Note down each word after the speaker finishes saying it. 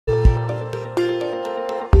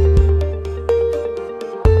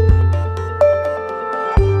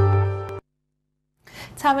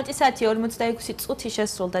13:46 წუთი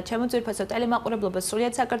შესრულდა. ჩემო ძვირფასო ტელემაყურებლობა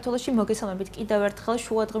სრულიად საქართველოში მოგესალმებით კიდევ ერთხელ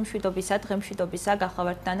შუადღე მშვიდობისა, დღე მშვიდობისა.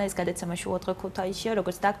 გახლავართ დანა ეს გადაცემა შუადღე ქუთაისშია,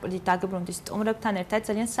 როგორც დაგვრდით დაგებრუნდით სტუმრებთან ერთად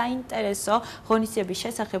ძალიან საინტერესო ღონისძიების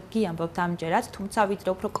შესახებ გიამბობთ ამჯერად, თუმცა ვიდრე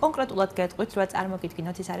უფრო კონკრეტულად გეტყვით, რა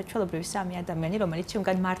წარმოგიდგინოთ ის არის ჩვეულებრივი სამი ადამიანი, რომელიც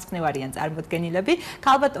ჩვენგან მარცხნივ არიან წარმოდგენილები.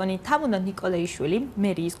 ქალბატონი თამუნა ნიკოლეიშვილი,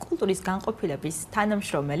 მერიის კულტურის განყოფილების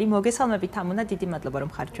თანამშრომელი. მოგესალმებით თამუნა, დიდი მადლობა რომ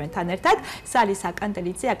ხართ ჩვენთან ერთად. სალი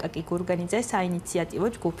აკაკი გურგენიძე, საინიციატივო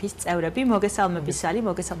ჯგუფის წევრები. მოგესალმებით სალი,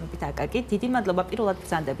 მოგესალმებით აკაკი. დიდი მადლობა პირველად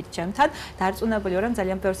ბრძანდებით ჩემთან. დარწმუნებული ვარ, რომ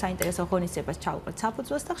ძალიან ბევრ საინტერესო ღონისძიებას ჩავუყრეთ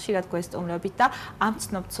საფუძველს და ხშირად გვესტუმრებით და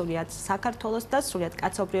ამცნობთ სრულიად საქართველოს და სრულიად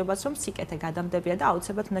კაცობრიობას, რომ სიკეთე გადამდებია და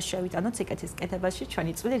აუცილებლად უნდა შევიტანოთ სიკეთის კეთებაში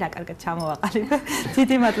ჩვენი წვლილი რა კარგად ჩამოვაყალიბე.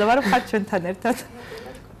 დიდი მადლობა რომ ხართ ჩვენთან ერთად.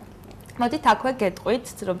 მოდით აქვე გეტყვით,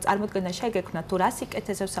 რომ წარმოდგენა შეგექმნათ თუ რა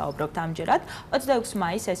სიკეთეზე ვსაუბრობთ ამჯერად. 26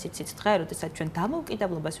 მაისს ეს იცით დღე, როდესაც ჩვენ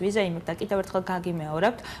დამოუკიდებლობას ვიზეიმებთ და კიდევ ერთხელ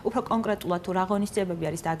გაგიმეორებთ, უფრო კონკრეტულად თუ რა ღონისძიებები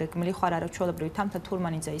არის დაგეგმილი, ხო არა ჩვეულებრივი თამთა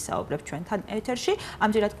თურმანიძე ისაუბრებს ჩვენთან ეთერში.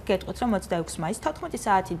 ამჯერად გეტყვით, რომ 26 მაისს 14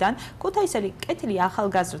 საათიდან ქუთაისელი კეთილი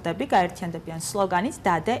ახალგაზრდები გაერთიანდებიან სლოგანით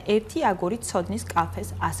დადე, ერთი, აგური, ცოდნის, კაფეს,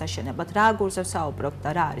 ასაშენებლად. რა აგურზე ვსაუბრობთ და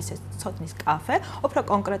რა არის ეს ცოდნის კაფე? უფრო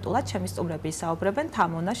კონკრეტულად ჩემი სტუმრები ისაუბრებენ.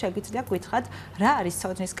 თამუნა, შეგიძლია გითხრათ რა არის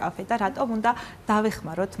ცოდნის კაფე და რატომ უნდა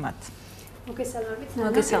დავეხმაროთ მათ? მოგესალმებით,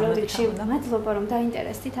 მადლობა რომ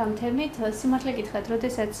დაინტერესდით ამ თემით. სიმართლე გითხრათ,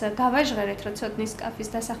 როდესაც გავაჟღერეთ, რომ ცოდნის კაფის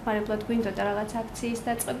დასახმარებლად გვინდოდა რაღაც აქციის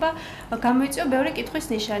დაწყება, გამოიწვია ბევრი კითხვის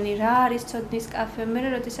ნიშანი, რა არის ცოდნის კაფე. მე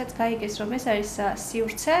როდესაც გაიგეს, რომ ეს არის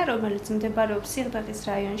სივრცე, რომელიც მდებარეობს სიღდაღის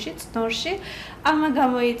რაიონში, წნორში, ამან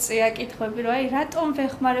გამოიწვია კითხვები, რომ აი რატომ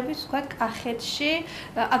ვეხმარებით თქვა კახეთში,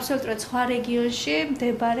 აბსოლუტურად სხვა რეგიონში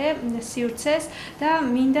მდებარე სივრცეს და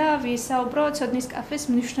მინდა ვისაუბრო ცოდნის კაფეს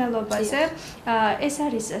მნიშვნელობაზე. ეს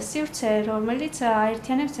არის სივრცე, რომელიც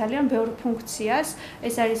აერთიანებს ძალიან ბევრ ფუნქციას.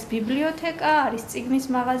 ეს არის ბიბლიოთეკა, არის წიგნის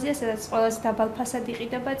მაღაზია, სადაც ყველაზე დაბალ ფასად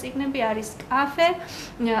იყიდება წიგნები, არის კაფე,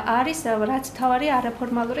 არის რაც თავარი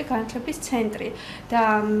არაფორმალური განათლების ცენტრი. და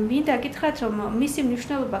მინდა გითხრათ, რომ მისი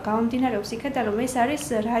მნიშვნელობა გამომდინარეობს იქედან, რომ ეს არის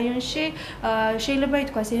რაიონში შეიძლება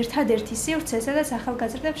ითქვას ერთადერთი სივრცე, სადაც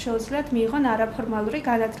ახალგაზრდებს შეუძლიათ მიიღონ არაფორმალური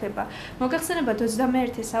განათლება. მოგახსენებათ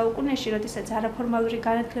 21 საუკუნეში, როდესაც არაფორმალური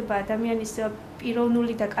განათლება ადამიანის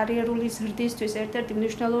პიროვნული და კარიერული ზრდისთვის ერთ-ერთი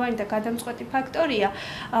მნიშვნელოვანი და გადამწყვეტი ფაქტორია.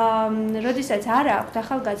 როდესაც არ აქვს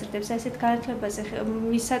ახალგაზრდებს ასეთ განათლებაზე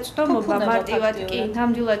მისაწვდომობა მარტივად კი,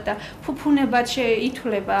 ნამდვილად და ფუფუნებად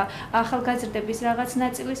ითვლება ახალგაზრდების რაღაც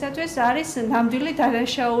ნაწილისათვის, არის ნამდვილი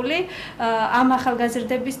დანაშაული ამ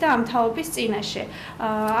ახალგაზრდების და ამ თაობის წინაშე.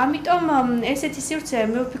 ამიტომ ესეთი სივრცე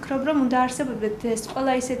მე ვფიქრობ, რომ უნდა არსებობდეს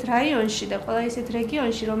ყველა ისეთ რაიონში და ყველა ისეთ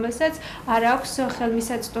რეგიონში, რომელსაც არ აქვს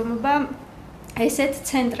ხელმისაწვდომობა ესეთ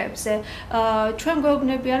ცენტრებზე. ჩვენ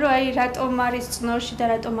გვეუბნებიან, რომ აი რატომ არის წნორში და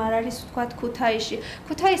რატომ არ არის ვთქვათ ქუთაისში.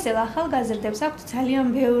 ქუთაისელ ახალგაზრდებს აქვთ ძალიან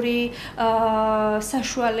ბევრი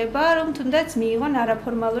საშუალება, რომ თუნდაც მიიღონ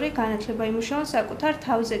არაფორმალური განათლება, იმუშაონ საკუთარ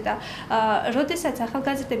თავზე და როდესაც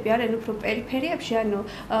ახალგაზრდები არიან უფრო პერიფერიებში, ანუ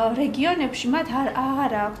რეგიონებში, მათ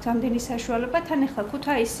არ აქვთ ამდენი საშუალება. თან ახლა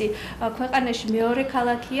ქუთაისი ქვეყანაში მეორე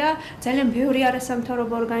ქალაქია, ძალიან ბევრი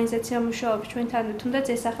არასამთავრობო ორგანიზაცია მუშაობს ჩვენთან, თუნდაც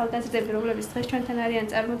ეს ახალგაზრდები, რომლებიც ჩვენთან არიან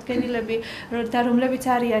წარმოდგენილები და რომლებიც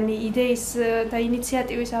არიან იდეის და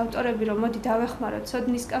ინიციატივის ავტორები, რომ მოდი დავეხმაროთ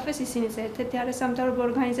ცოდნის კაფეს, ისინიც ერთ-ერთი არასამთავრობო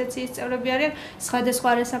ორგანიზაციის წევრები არიან, სხვადასხვა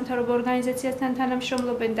არასამთავრობო ორგანიზაციასთან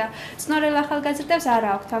თანამშრომლობენ და წნორელ ახალგაზრდებს არ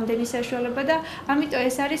აქვთ ამდენი საშუალება და ამიტომ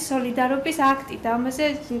ეს არის სოლიდარობის აქტი და ამაზე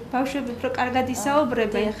ბავშვები უფრო კარგად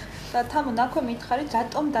ისაუბრებენ. და თამუნა, აქვე მითხარით,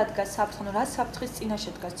 რატომ დადგა საფრთხე, რა საფრთხის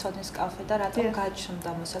წინაშე დგას ცოდნის კაფე და რატომ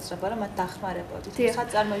გაჩნდა მოსაზრება, რომ მათ დახმარებოდით?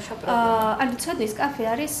 საწარმოიშვა პრობლემა. ანუ ცოდნის კაფე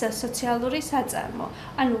არის სოციალური საწარმო.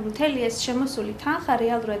 ანუ მთელი ეს შემოსული თანხა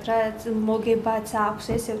რეალურად რაც მოგებაც აქვს,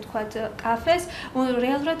 ესე ვთქვათ, კაფეს,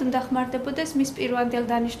 რეალურად უნდა ხმარდებოდეს მის პირვანდელ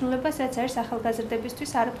დანიშნულებას, რაც არის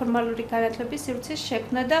ახალგაზრდებისთვის არაფორმალური განათლების სივრცის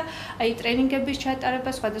შექმნა და აი ტრენინგების ჩატარება,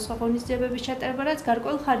 სხვადასხვა ღონისძიებების ჩატარება, რაც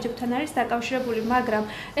გარკვეულ ხარჯებთან არის დაკავშირებული, მაგრამ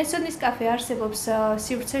ეს ცოდნის კაფე არსებობს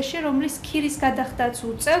სივრცეში, რომლის ქირის გადახდაც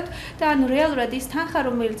უწევთ და ანუ რეალურად ის თანხა,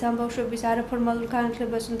 რომელიც ამ ბავშვების არაფორმალურ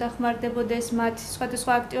განათლებას უნდა ხმარდებოდეს, მათ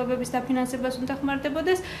სხვადასხვა აქტივობების დაფინანსებას უნდა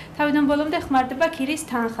ხმარდებოდეს, თავიდან ბოლომდე ხმარდება ქირის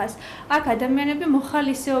თანხას. აქ ადამიანები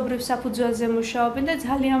მოხალისეობრივ საფუძველზე მუშაობენ და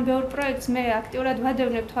ძალიან ბევრ პროექტს მე აქტიურად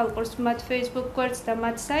ვადევნებ თვალყურს მათ Facebook გვერდს და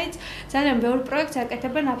მათ საიტს. ძალიან ბევრ პროექტს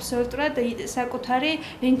აკეთებენ აბსოლუტურად საკუთარი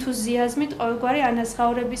ენთუზიაზმით, ყოველგვარი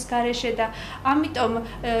ანაზღაურების გარეშე და ამიტომ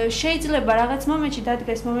შეიძლება რაღაც მომენტში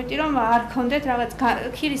დადგეს მომენტი, რომ არ გქონდეთ რაღაც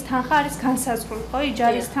ქირის თანხა არის განსაზღვრული, ხო,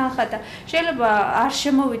 იჯარის თანხა და შეიძლება არ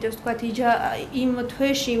შემოვიდეს თქვა იმ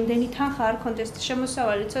თვეში იმდენი თანხა არ გქონდეს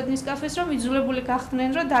შემოსავალი ცოდნის კაფეს, რომ იძულებული გახდნენ,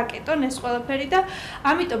 რომ დაკეტონ ეს ყველაფერი და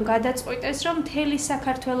ამიტომ გადაწყვიტეს, რომ მთელი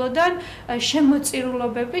საქართველოდან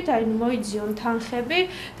შემოწირულობებით, აი მოიძიონ თანხები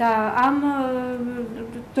და ამ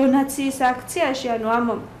დონაციის აქციაში, ანუ ამ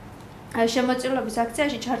შემოწირულობის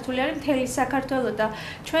აქციაში ჩართული არის მთელი საქართველო და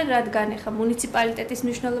ჩვენ რადგან ახლა მუნიციპალიტეტის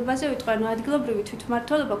მნიშვნელობაზე ვიტყვი, ანუ ადგილობრივი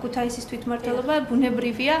თვითმმართველობა, ქუთაისის თვითმმართველობა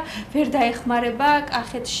ბუნებრივია, ვერ დაეხმარება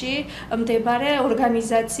კახეთში მდებარე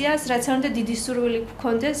ორგანიზაციას, რაც არ უნდა დიდი სურვილი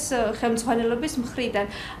გქონდეს ხელმძღვანელობის მხრიდან.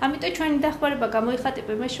 ამიტომ ჩვენი დახმარება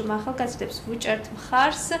გამოიხატება იმაში, რომ ახალგაზრდებს ვუჭერთ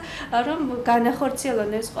მხარს, რომ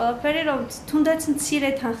განახორციელონ ეს ყველაფერი, რომ თუნდაც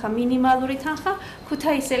მცირე თანხა, მინიმალური თანხა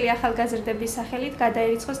ქუთაისელი ახალგაზრდების სახელით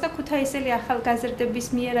გადაერიცხოს და ქუთაისელი ახალგაზრდების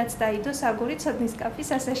მიერაც დაიდოს აგური ცოდნის კაფის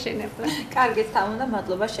ასაშენებლად. კარგით, თამუნა,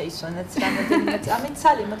 მადლობა შეისვენეთ რამოდენიმე წამით.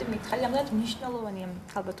 სალი, მოდი მითხარი, რამდენად მნიშვნელოვანია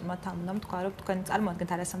ალბათმა თამუნამ თქვა, რომ თქვენ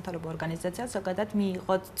წარმოადგენთ არასამთავრობო ორგანიზაციას, ზოგადად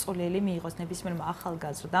მიიღოთ წვლილი, მიიღოს ნებისმიერმა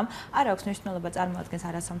ახალგაზრდამ. არ აქვს მნიშვნელობა წარმოადგენს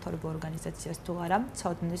არასამთავრობო ორგანიზაციას თუ არა,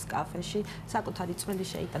 ცოდნის კაფეში საკუთარი წვლილი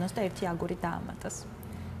შეიტანოს და ერთი აგური დაამატოს.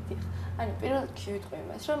 ანუ პირველ რიგში ვიტყვი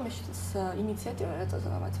იმას, რომ ეს ინიციატივა,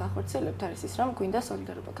 რაც ვახორციელებთ, არის ის, რომ გვინდა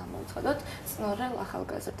სოლიდარობა გამოუცხადოთ წნორელ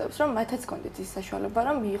ახალგაზრდებს, რომ მათაც გქონდეთ ის საშუალება,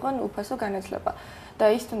 რომ მიიღონ უფასო განათლება. და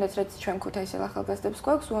ის თუნდაც რაც ჩვენ ქუთაისელ ახალგაზრდებს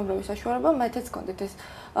გვაქვს უამრავი საშუალება, მათაც გქონდეთ ეს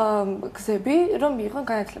გზები, რომ მიიღონ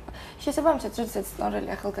განათლება. შესაბამისად, როდესაც წნორელი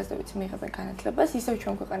ახალგაზრდებიც მიიღებენ განათლებას, ისევ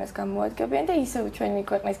ჩვენ ქვეყანას გამოადგებიან და ისევ ჩვენი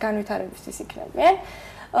ქვეყნის განვითარებისთვის იქნებიან.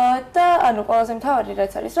 და ანუ ყველაზე მთავარი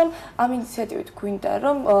რაც არის, რომ ამ ინიციატივით გვინდა,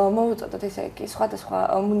 რომ მოვუწოდოთ ესე იგი სხვადასხვა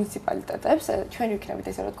მუნიციპალიტეტებს, ჩვენ ვიქნებით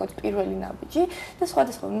ესე რომ ვთქვათ პირველი ნაბიჯი და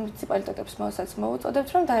სხვადასხვა მუნიციპალიტეტებს მოსაც მოვუწოდებთ,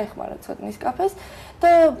 რომ დაეხმაროთ ცოდნის კაფეს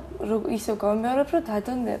და ისევ გავიმეორებ, რომ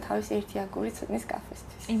დადონ თავისი ერთი აგური ცოდნის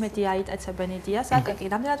კაფესთვის. იმედი აიტაცებენ იდეას, აკაკი,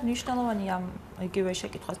 რამდენად მნიშვნელოვანია იგივე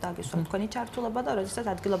შეკითხვას დააგისვათ თქვენი ჩართულობა და როდესაც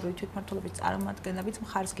ადგილობრივი თვითმმართველობის წარმომადგენლებიც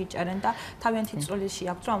მხარს გიჭერენ და თავიანთი წვლილი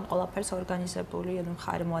შეაქვთ, რომ ამ ყველაფერს ორგანიზებული, ანუ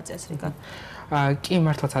მხარი მოაწესრიგონ. კი,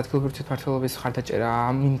 მართლაც ადგილობრივი თვითმმართველობის მხარდაჭერა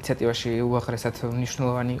ამ ინიციატივაში უაღრესად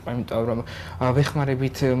მნიშვნელოვანი იყო, იმიტომ რომ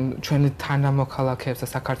ვეხმარებით ჩვენ თანამოქალაქეებს და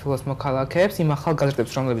საქართველოს მოქალაქეებს, იმ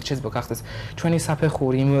ახალგაზრდებს, რომლებიც შეიძლება გახდეს ჩვენი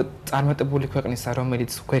საფეხური იმ წარმატებული ქვეყნისა,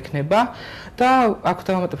 რომელიც გვექნება და აქ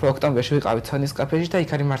დავამატებ, რომ ოქტომბერში ვიყავით ცოდნის კაფეში და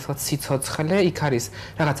იქ არის მართლაც სიცოცხლე, იქ არის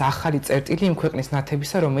რაღაც ახალი წერტილი იმ ქვეყნის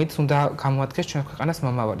ნათებისა, რომელიც უნდა გამოადგეს ჩვენ ქვეყანას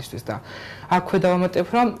მომავალისთვის და აქვე დავამატებ,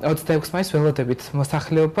 რომ 26 მაისს ველოდებით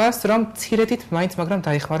მოსახლეობას, რომ მცირედით მაინც, მაგრამ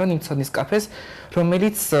დაეხმარონ იმ ცოდნის კაფეს,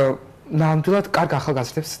 რომელიც ნამდვილად კარგ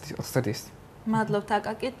ახალგაზრდებს ცდის. მადლობთ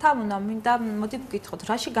აკაკი. თამუნა, მინდა მოდი გკითხოთ,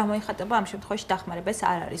 რაში გამოიხატება ამ შემთხვევაში დახმარება? ეს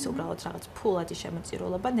არ არის უბრალოდ რაღაც ფულადი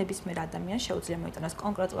შემოწირულობა, ნებისმიერ ადამიანს შეუძლია მოიტანოს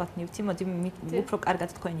კონკრეტულად ნივთი, მოდი უფრო კარგად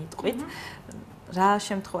თქვენი იტყვით. რა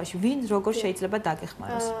შემთხვევაში, ვინ როგორ შეიძლება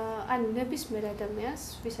დაგეხმაროს? ანუ ნებისმიერ ადამიანს,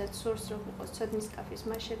 ვისაც სურს რომ იყოს ცოდნის კაფის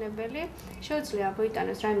მაშენებელი, შეუძლია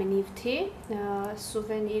მოიტანოს რაიმე ნივთი,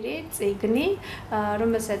 სუვენირი, წიგნი,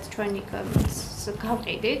 რომელსაც ჩვენ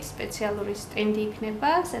გავყიდით, სპეციალური სტენდი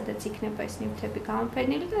იქნება, სადაც იქნება ეს ნივთები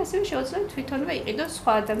გამოფენილი და ასევე შეუძლია თვითონვე იყიდოს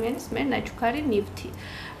სხვა ადამიანის მიერ ნაჩუქარი ნივთი.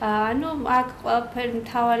 ანუ აქ ყველაფერი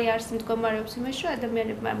მთავარი არსი მდგომარეობს იმაში, რომ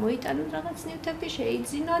ადამიანებმა მოიტანონ რაღაც ნივთები,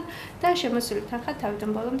 შეიძინონ და შემოსული თანხა თავიდან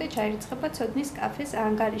ბოლომდე ჩაირიცხება ცოდნის კაფეს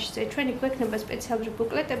ანგარიშზე. ჩვენი გვექნება სპეციალური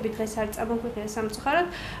ბუკლეტები, დღეს არ წამოგვიღია სამწუხაროდ,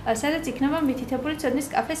 სადაც იქნება მითითებული ცოდნის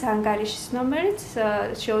კაფეს ანგარიშის ნომერიც,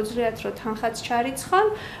 შეუძლიათ რომ თანხაც ჩარიცხონ,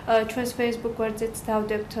 ჩვენს Facebook გვერდზეც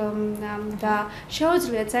დავდებთ და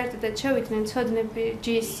შეუძლიათ საერთოდაც შევიდნენ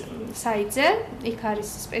ცოდნების საიტზე, იქ არის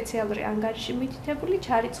სპეციალური ანგარიში მითითებული,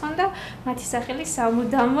 ჩარიცხონ და მათი სახელი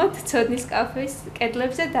სამუდამოდ ცოდნის კაფეს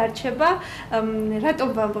კედლებზე დარჩება. რატომ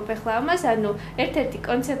ვამბობ ახლა ამას? ანუ ერთ-ერთი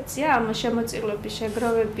კონცეფცია ამ შემოწირულობის,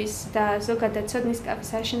 შეგროვების და ზოგადად ცოდნის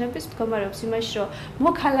კაფის აშენების მდგომარეობს იმაში, რომ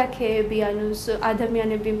მოქალაქეები, ანუ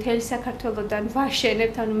ადამიანები მთელი საქართველოდან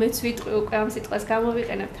ვაშენებთ, ანუ მეც ვიტყვი უკვე ამ სიტყვას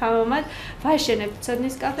გამოვიყენებ თამამად, ვაშენებთ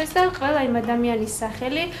ცოდნის კაფეს და ყველა იმ ადამიანის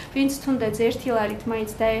სახელი, ვინც თუნდაც ერთი ლარით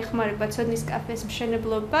მაინც დაეხმარება ცოდნის კაფეს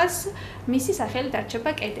მშენებლობას, მისი სახელი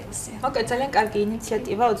დარჩება კედელზე. მოკეთ, ძალიან კარგი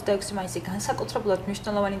ინიციატივა 26 მაისი განსაკუთრებულად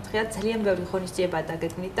მნიშვნელოვანი დღეა, ძალიან ბევრი ღონისძიება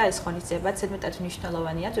დაგეგმით და ეს ღონისძიებაც მეტად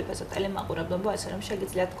მნიშვნელოვანია, თვითონ ტელემაყურებლებო, ასე რომ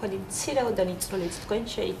შეგიძლიათ თქვენი მცირეოდენი წვლილით თქვენ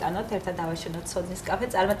შეიტანოთ ერთად დავაშენოთ ცოდნის კაფე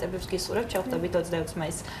წარმატებებს გისურვებთ შევხვდებით 26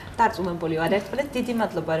 მაისს დარწმუნებული ვარ ერთმანეთ დიდი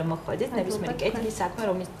მადლობა რომ მოხვედით ნებისმიერი კეთილი საქმე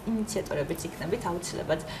რომ ინიციატორებიც იქნებით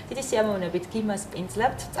აუცილებლად დიდი სიამოვნებით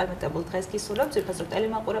გიმასპინძლებთ წარმატებულ დღეს გისურვებთ ძირფას რომ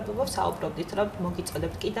ტელემაყურებლობ საუბრობდით რომ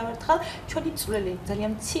მოგიწოდებთ კიდევ ერთხელ ჩვენი წვლილი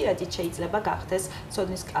ძალიან მცირედი შეიძლება გახდეს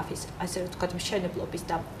ცოდნის კაფის ასე ვთქვათ მშენებლობის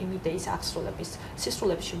და იმ იდეის აღსრულების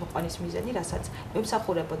სისრულებში მოყვანის მიზანი რასაც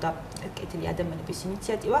ემსახურებოდა კეთილი ადამიანების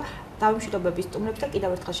ინიციატივა დავიმშვიდობების სტუმრებს და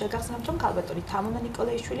კიდევ ერთხელ შეგახსენებთ რომ ქალბატონი თამუნა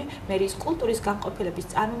ნიკოლეიშვილი მერიის კულტურის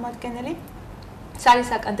განყოფილების წარმომადგენელი სალი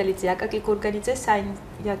საკანდელიძე აკაკი გურგენიძე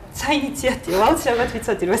საინიციატივო აუცილებლად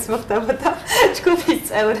ვიცოდი რომ ეს მოხდებოდა ჯგუფის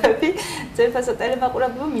წევრები ძირფასო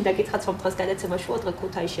ტელემაყურებელობა მინდა გითხრათ რომ დღეს გადაცემა შუადღე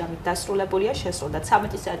ქუთაისში ამით დასრულებულია შესრულდა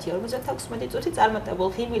 13:56 წუთი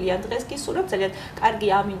წარმატებულ ღიმილიან დღეს გისურვებთ ძალიან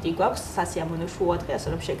კარგი ამინდი გვაქვს სასიამოვნო შუადღე ასე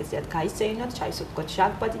რომ შეგიძლიათ გაისეინოთ ჩაისუდგოთ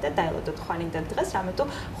ჟანგბადი და დაელოდოთ ხვალინდელ დღეს რამე თუ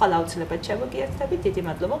ხვალ აუცილებლად შემოგიერთდებით დიდი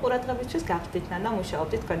მადლობა ყურადღებისთვის გახდით ნანა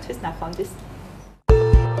მუშაობდით თქვენთვის ნახვამდის